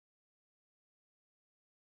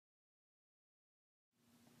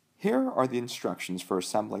Here are the instructions for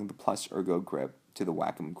assembling the Plus Ergo grip to the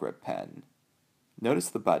Wacom grip pen. Notice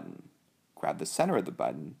the button. Grab the center of the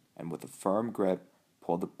button and with a firm grip,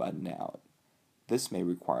 pull the button out. This may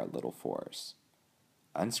require little force.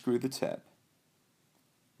 Unscrew the tip.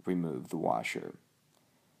 Remove the washer.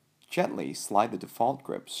 Gently slide the default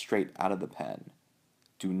grip straight out of the pen.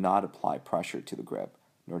 Do not apply pressure to the grip,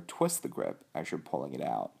 nor twist the grip as you're pulling it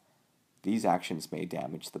out. These actions may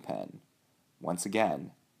damage the pen. Once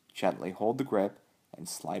again, gently hold the grip and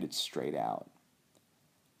slide it straight out.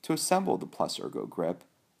 To assemble the Plus Ergo grip,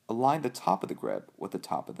 align the top of the grip with the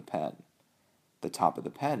top of the pen. The top of the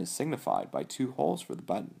pen is signified by 2 holes for the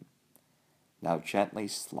button. Now gently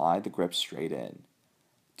slide the grip straight in.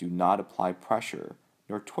 Do not apply pressure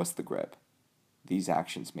nor twist the grip. These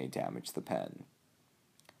actions may damage the pen.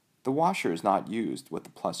 The washer is not used with the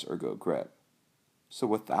Plus Ergo grip, so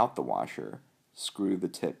without the washer, screw the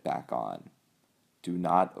tip back on. Do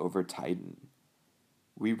not over-tighten.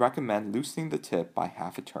 We recommend loosening the tip by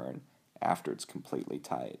half a turn after it's completely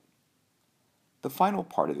tight. The final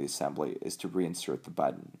part of the assembly is to reinsert the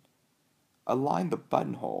button. Align the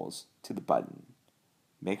buttonholes to the button.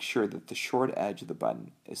 Make sure that the short edge of the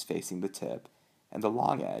button is facing the tip and the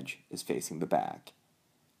long edge is facing the back.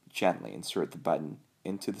 Gently insert the button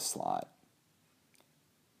into the slot.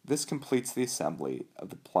 This completes the assembly of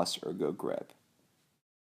the Plus Ergo grip.